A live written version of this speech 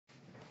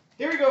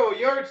Here we go.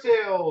 Yard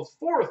sales.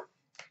 Fourth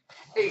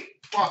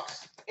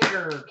 8-box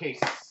inner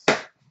cases.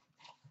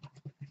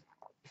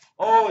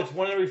 Oh, it's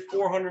one every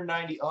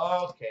 490.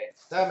 Oh, okay,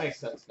 that makes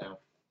sense now.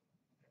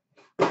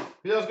 Because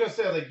I was gonna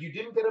say, like, you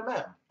didn't get a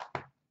mem.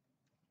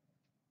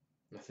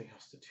 Nothing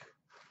else to do.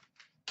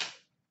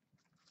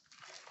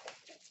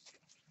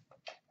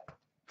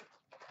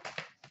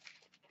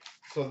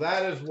 So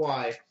that is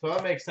why. So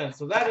that makes sense.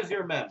 So that is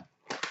your mem.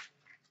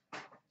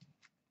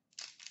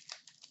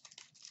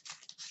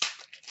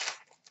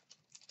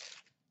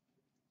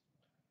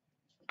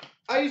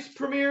 Ice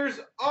Premier's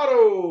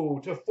Auto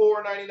to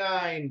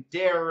 $4.99.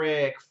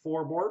 Derek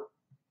Forbort.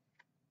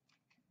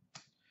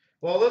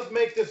 Well, let's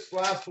make this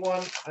last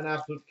one an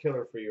absolute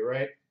killer for you,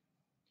 right?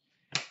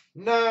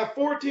 Nah,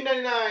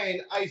 $14.99.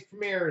 Ice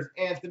Premier's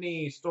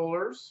Anthony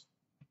Stollers.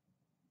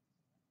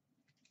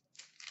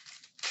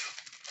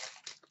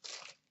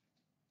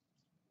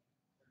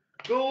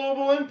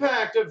 Global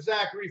Impact of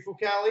Zachary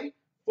Fucali.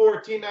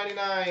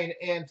 $14.99.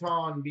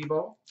 Anton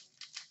Bebo.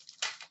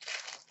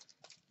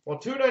 Well,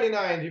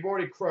 $2.99, you've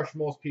already crushed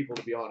most people,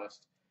 to be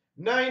honest.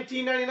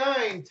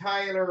 $19.99,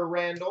 Tyler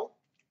Randall.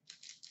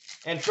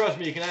 And trust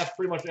me, you can ask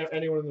pretty much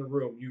anyone in the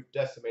room. You've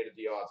decimated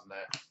the odds on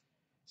that.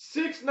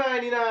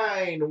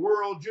 $6.99,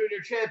 World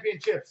Junior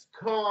Championships,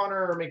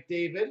 Connor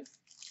McDavid.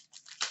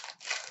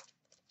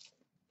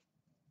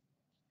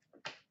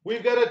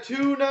 We've got a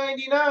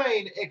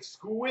 $2.99,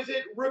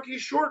 Exquisite Rookie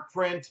Short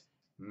Print,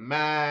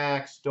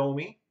 Max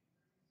Domi.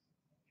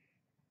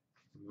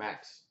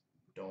 Max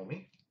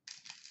Domi.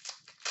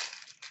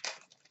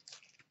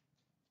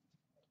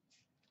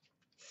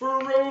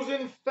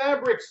 Frozen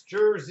Fabrics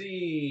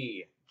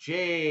jersey,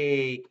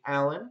 Jake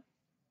Allen.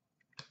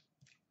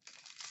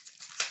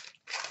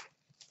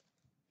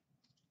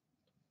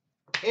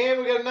 And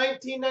we got a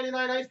 $19.99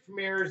 Ice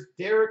Premier's,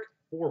 Derek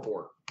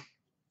Forbort.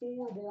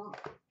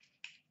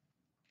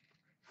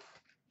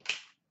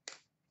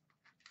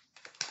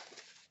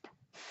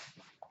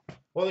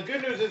 Well, the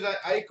good news is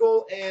that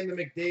Eichel and the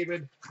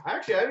McDavid,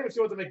 actually, I haven't even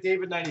seen what the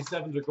McDavid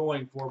 97s are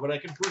going for, but I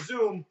can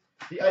presume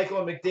the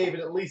Eichel and McDavid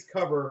at least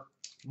cover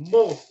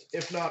most,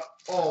 if not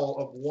all,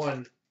 of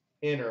one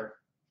inner,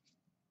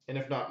 and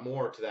if not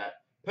more to that.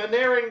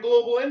 Panarin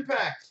Global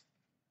Impact,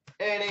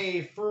 and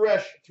a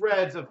fresh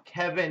threads of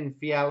Kevin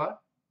Fiala.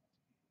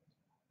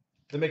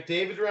 The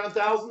McDavid's around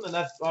 1,000, and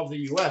that's of the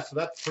U.S., so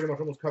that's pretty much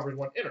almost covers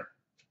one inner.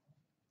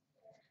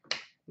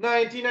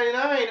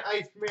 $19.99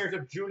 Ice Premiers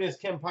of Joonas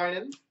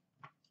Kemppainen.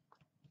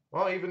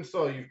 Well, even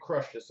so, you've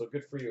crushed it, so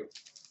good for you.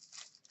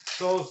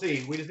 So we'll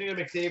see. We just need a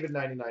McDavid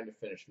 99 to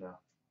finish now.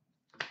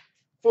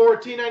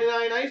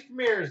 $14.99 Ice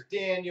Premiers,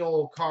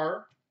 Daniel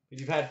Carr.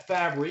 You've had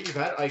Fabry, you've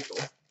had Eichel.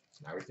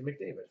 Now we're to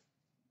McDavid.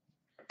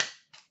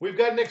 We've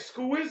got an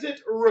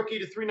exquisite rookie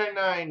to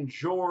 $3.99,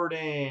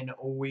 Jordan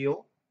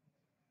Wheel.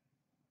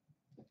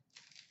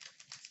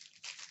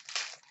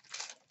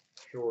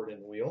 Jordan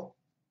Wheel.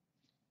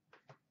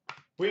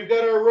 We've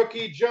got our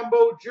rookie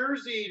jumbo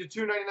jersey to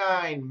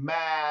 $2.99,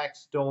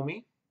 Max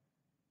Domi.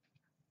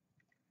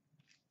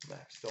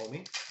 Max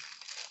Domi.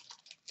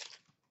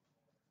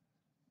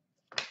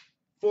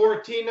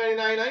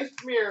 $14.99 Ice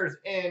Premiers,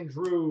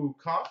 Andrew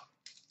Kopp.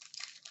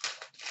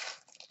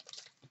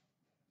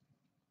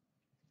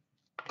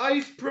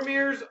 Ice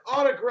Premiers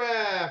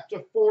Autograph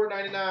to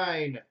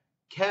 $4.99,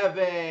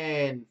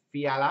 Kevin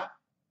Fiala.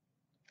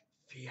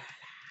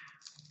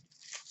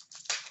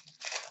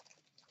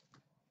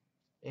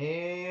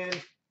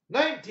 And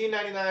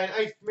 $19.99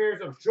 Ice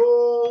Premiers of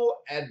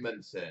Joel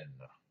Edmondson.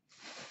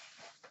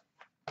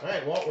 All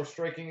right, well, we're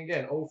striking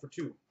again, 0 for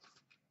 2.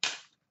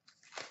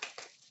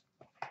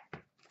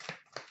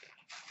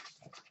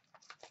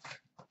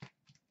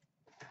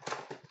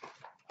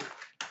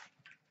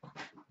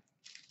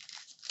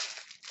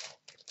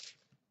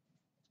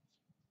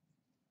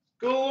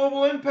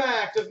 Global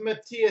Impact of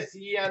Matthias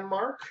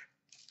Janmark.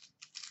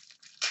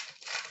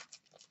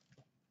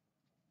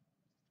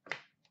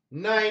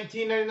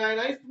 $19.99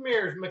 Ice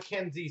Premiers,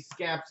 Mackenzie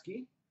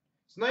Skapski.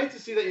 It's nice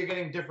to see that you're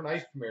getting different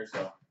Ice Premiers,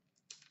 though.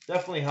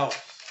 Definitely helps.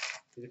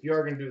 Because if you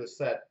are going to do the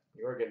set,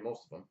 you are getting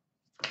most of them.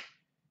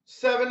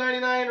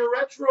 $7.99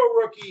 Retro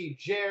Rookie,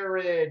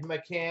 Jared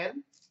McCann.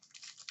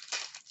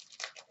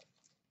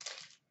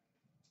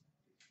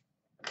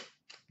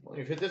 Well,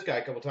 you've hit this guy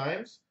a couple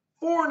times.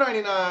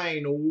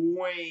 $4.99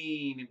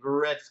 Wayne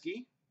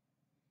Gretzky.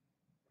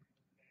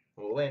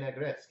 Wayne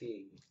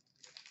Gretzky.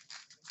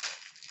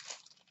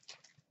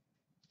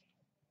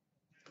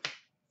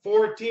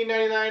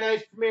 $14.99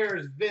 Ice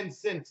Premiers,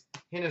 Vincent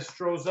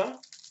Hinostroza.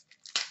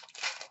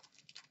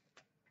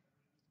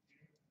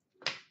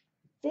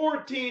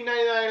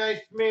 $14.99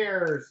 Ice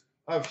Premiers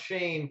of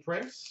Shane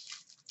Prince.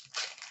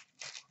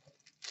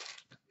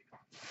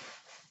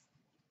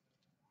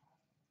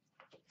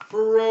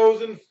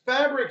 Frozen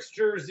Fabrics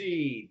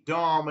jersey,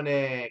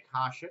 Dominic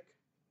Hasek.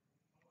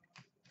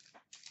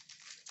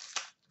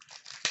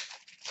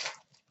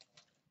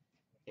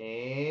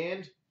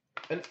 And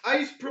an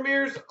Ice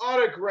Premiers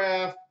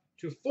autograph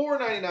to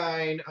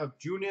 $4.99 of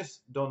Joonas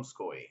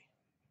Donskoi.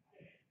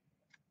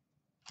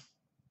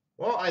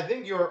 Well, I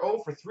think you're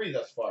 0 for 3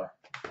 thus far.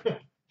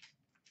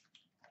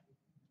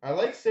 I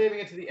like saving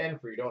it to the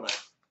end for you, don't I?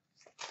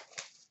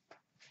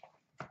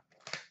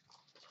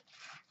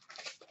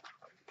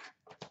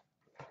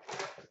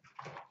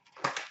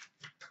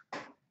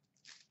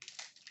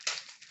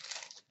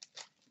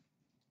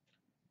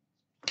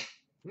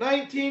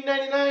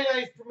 $19.99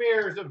 Ice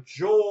Premieres of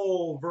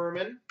Joel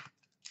Vermin.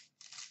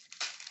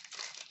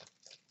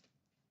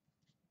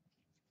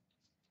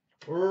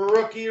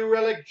 Rookie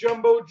Relic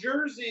Jumbo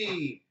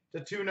Jersey to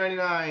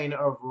 $2.99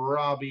 of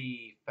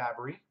Robbie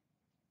Fabry.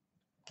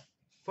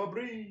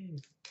 Fabry.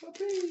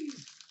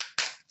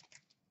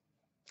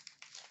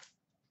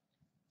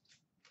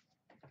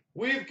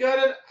 We've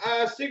got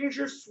a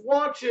signature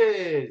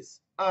swatches.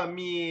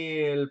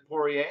 Emile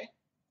Poirier.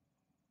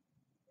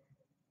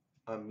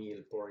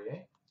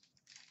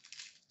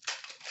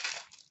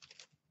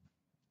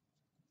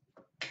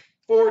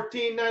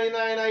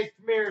 $14.99 Ice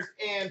Premieres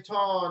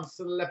Anton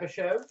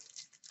Slepyshev.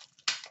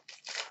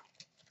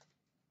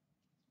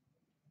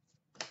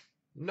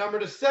 Number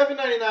to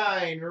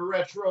 $7.99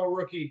 Retro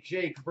Rookie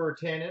Jake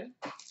Virtanen.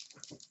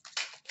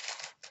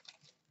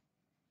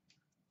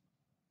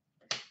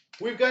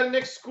 We've got an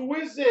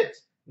exquisite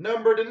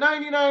number to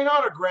 99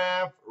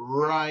 autograph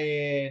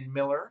Ryan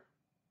Miller.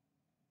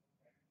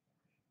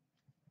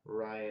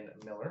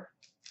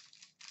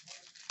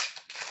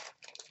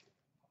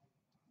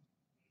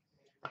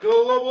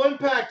 Global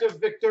Impact of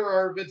Victor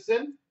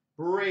Arvidsson.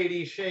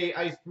 Brady Shea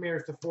Ice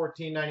Premieres to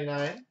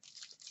 $14.99.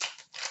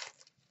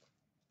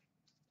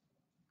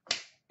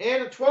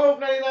 And a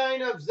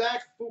 $12.99 of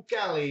Zach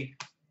Fucale.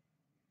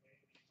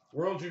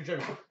 World Junior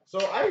Champion. So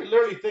I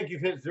literally think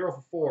you've hit 0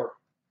 for 4.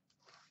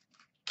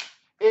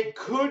 It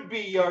could be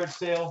yard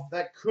sale.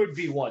 That could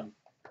be one.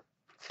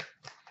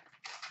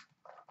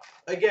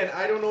 Again,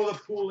 I don't know the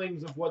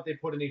poolings of what they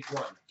put in each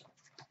one.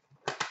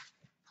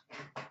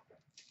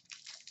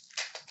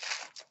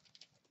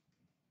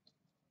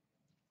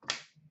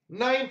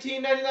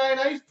 $19.99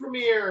 Ice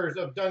Premieres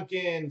of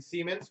Duncan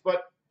Siemens,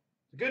 but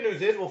the good news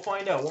is we'll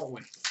find out, won't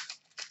we?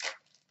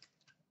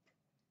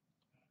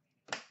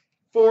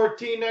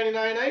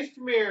 $14.99 Ice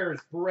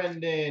Premieres,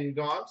 Brendan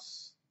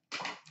Gaunce.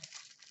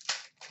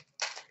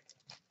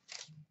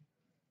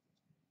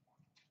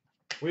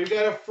 We've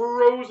got a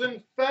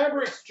Frozen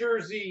Fabrics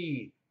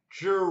jersey,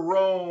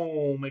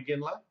 Jerome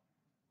McGinley.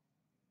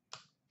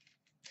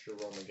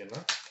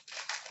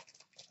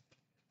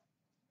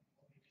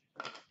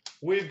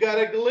 We've got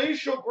a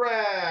Glacial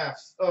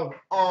Graphs of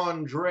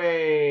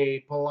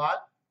Andre Palat.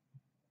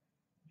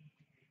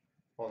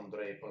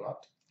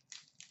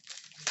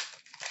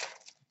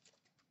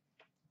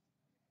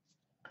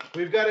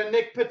 We've got a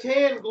Nick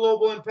Patan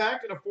Global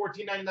Impact and a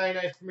 $14.99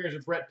 Ice Premieres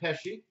of Brett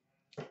Pesce.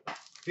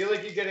 Feel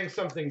like you're getting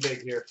something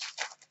big here.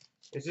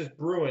 It's just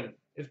brewing.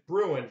 It's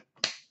brewing.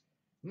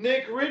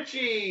 Nick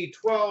Ritchie,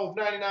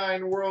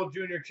 $12.99 World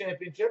Junior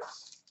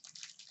Championships.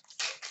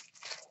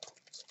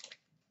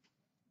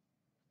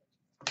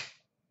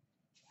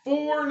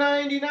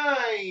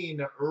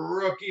 $4.99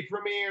 Rookie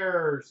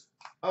Premieres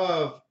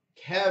of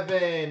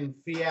Kevin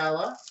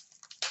Fiala.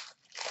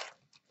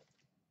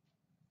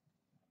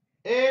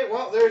 And,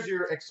 well, there's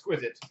your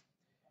exquisite.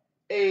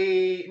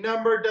 A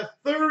number to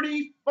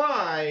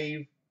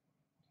 35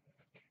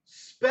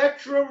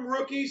 Spectrum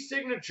Rookie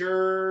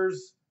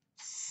Signatures,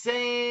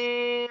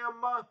 Sam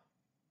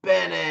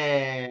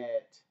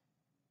Bennett.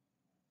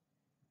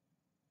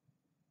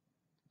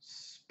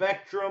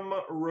 Spectrum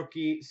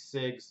Rookie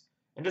Sigs.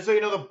 And just so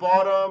you know, the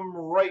bottom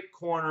right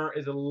corner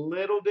is a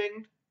little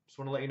dinged. Just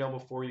want to let you know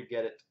before you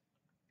get it.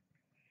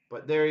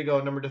 But there you go,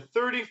 number to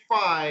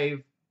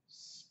 35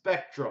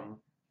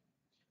 Spectrum.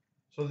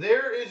 So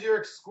there is your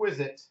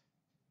exquisite.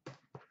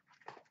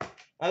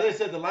 As I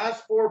said, the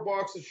last 4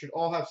 boxes should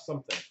all have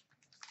something,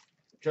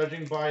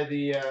 judging by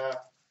the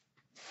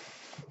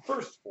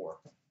first 4.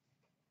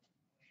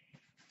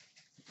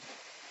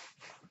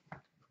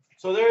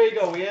 So there you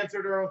go. We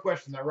answered our own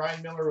question that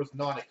Ryan Miller was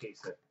not a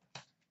case hit.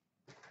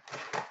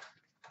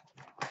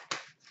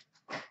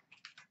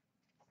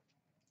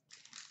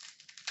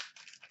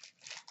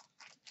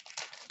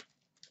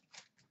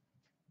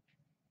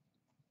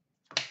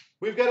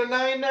 We've got a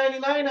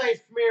 $9.99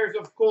 Ice Premieres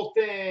of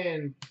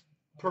Colton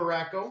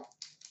Parayko.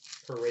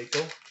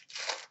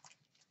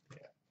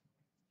 Yeah.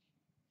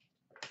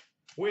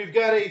 We've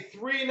got a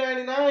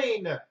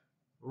 $3.99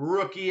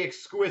 Rookie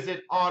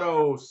Exquisite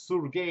Auto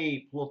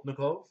Sergei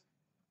Plotnikov.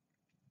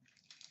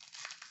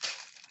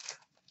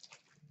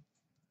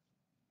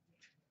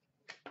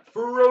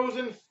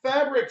 Frozen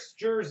Fabrics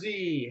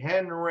jersey,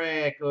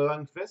 Henrik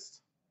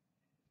Lundqvist.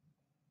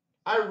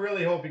 I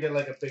really hope you get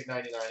like a big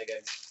 99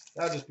 again.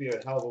 That'll just be a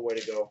hell of a way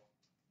to go.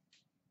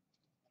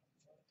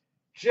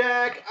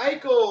 Jack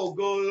Eichel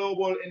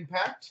Global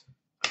Impact.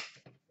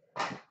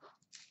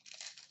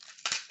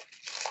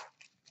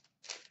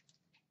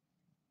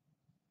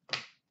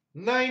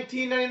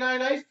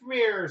 $19.99 Ice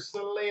Premieres,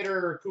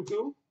 Slater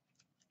Cuckoo.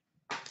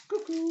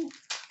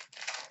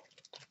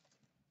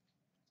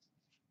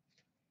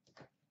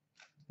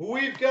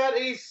 We've got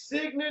a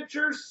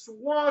signature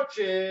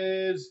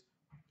swatches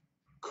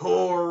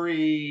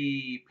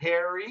Corey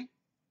Perry.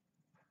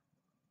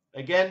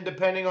 Again,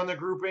 depending on the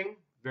grouping,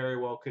 very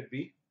well could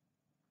be.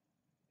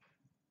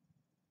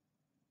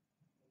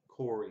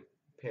 Corey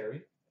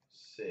Perry.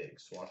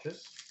 6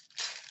 swatches.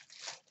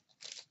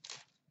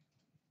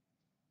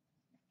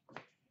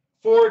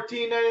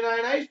 $14.99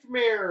 Ice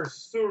Premier,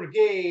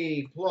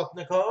 Sergei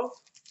Plotnikov.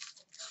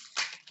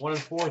 1 in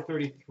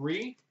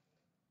 433.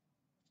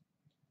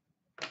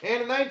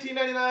 And a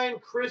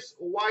 $19.99 Chris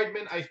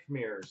Weidman Ice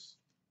Premiers.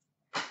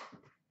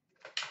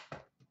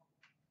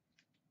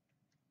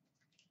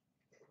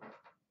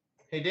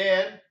 Hey,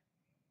 Dan.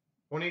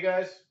 One of you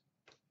guys?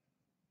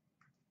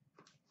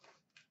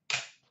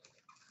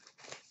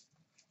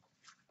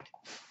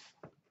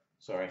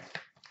 Sorry.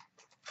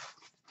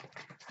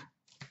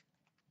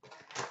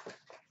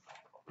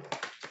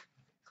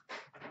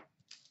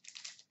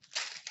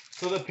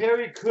 So the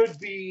Perry could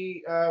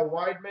be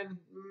Weidman.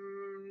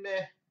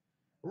 Meh.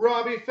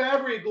 Robbie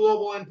Fabry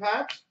Global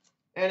Impact.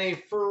 And a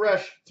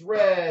Fresh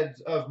Threads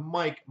of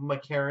Mike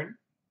McCarron.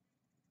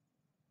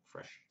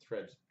 Fresh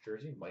Threads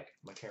jersey, Mike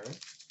McCarron.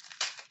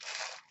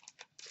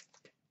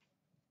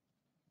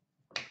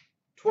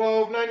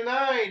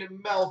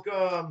 $12.99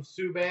 Malcolm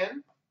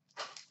Subban.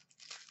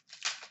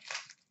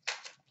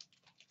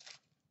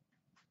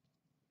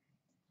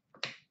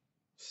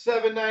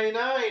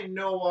 $7.99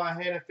 Noah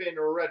Hannafin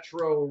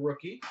Retro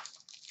Rookie.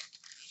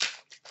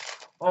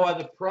 Oh, as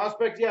a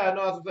prospect, yeah,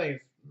 no, that's the thing.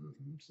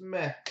 It's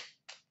meh.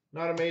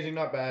 Not amazing,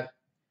 not bad.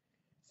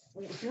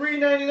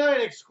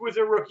 $3.99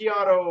 Exquisite Rookie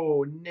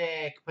Auto,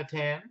 Nick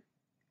Patan.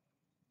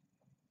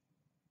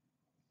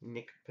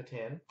 Nick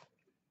Patan.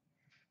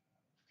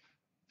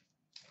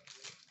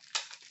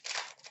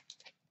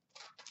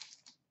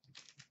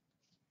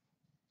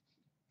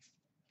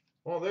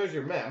 Well, there's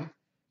your mem.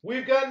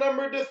 We've got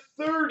number to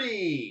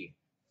 30.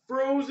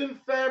 Frozen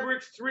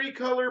Fabrics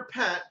 3-color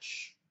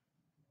patch.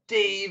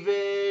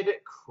 David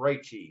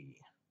Krejci.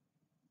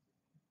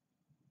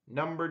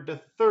 Numbered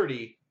to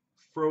 30.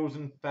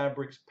 Frozen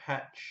Fabrics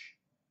patch.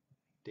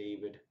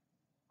 David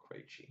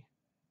Krejci.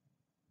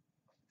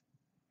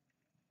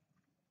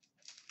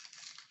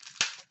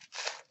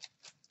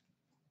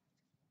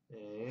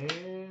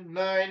 And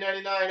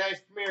 $9.99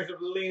 Ice Premiers of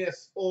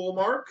Linus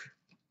Ullmark.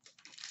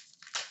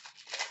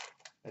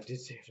 I did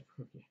say it.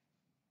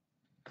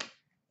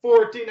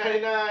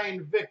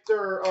 $14.99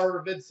 Victor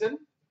Arvidsson.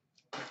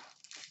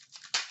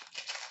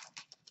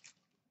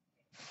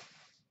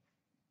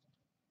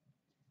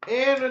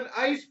 And an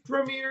Ice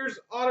Premiers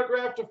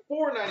autograph to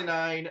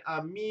 $4.99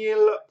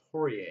 Emile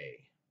Poirier.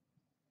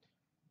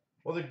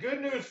 Well, the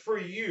good news for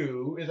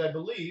you is I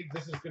believe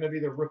this is going to be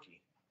the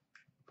rookie.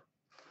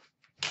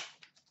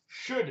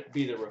 Should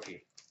be the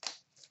rookie.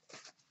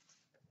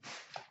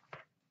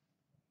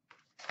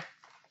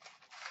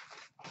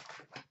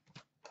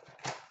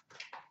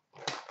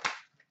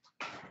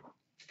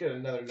 Get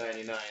another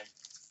 99.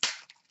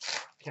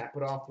 Cap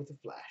it off with a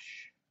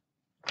flash.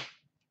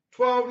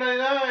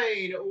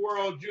 $12.99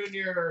 World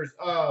Juniors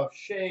of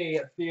Shea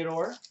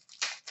Theodore.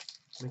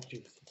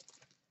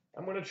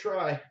 I'm going to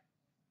try.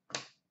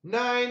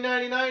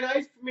 $9.99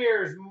 Ice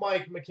Premiers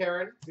Mike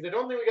McCarron. Because I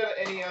don't think we got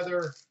any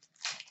other.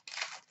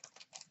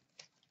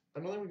 I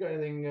don't think we got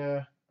anything.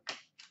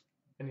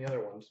 Any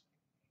other ones.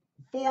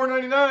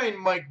 $4.99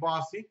 Mike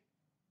Bossy.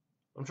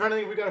 I'm trying to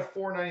think if we got a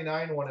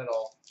 $4.99 one at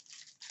all.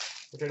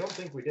 Which I don't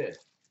think we did.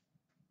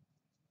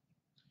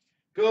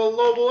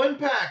 Global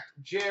Impact,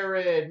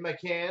 Jared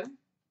McCann.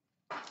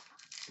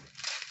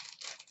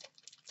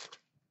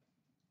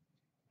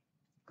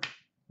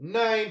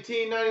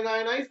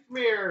 $19.99 Ice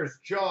Premiers,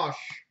 Josh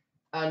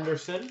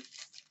Anderson.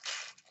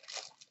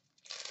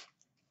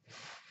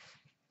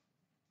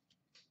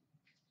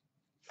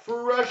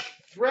 Fresh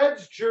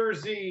Threads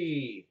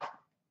jersey,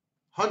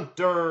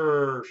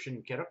 Hunter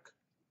Shinkaruk.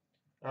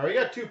 All right, we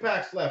got 2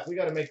 packs left. We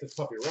got to make this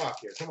puppy rock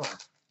here. Come on.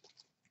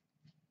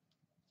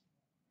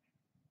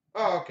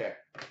 Oh, okay.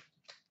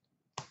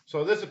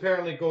 So this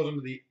apparently goes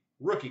into the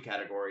rookie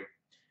category.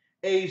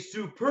 A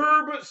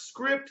superb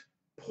script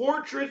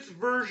portraits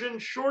version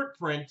short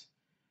print,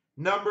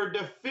 numbered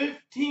to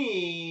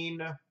 15,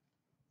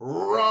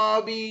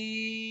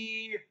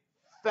 Robbie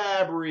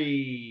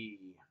Fabry.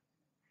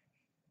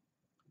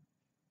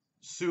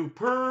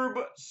 Superb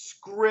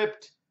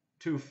script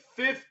to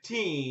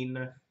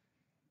 15,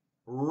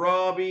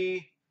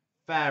 Robbie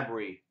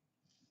Fabry.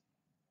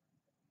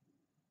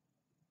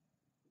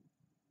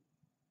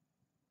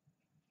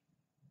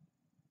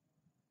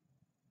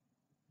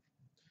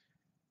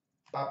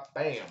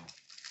 Bam.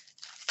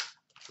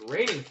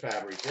 Raining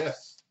Fabry,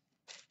 yes.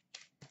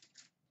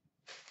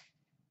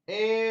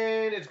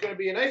 And it's going to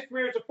be a nice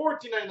premiere to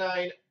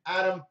 $14.99,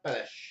 Adam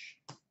Pelech.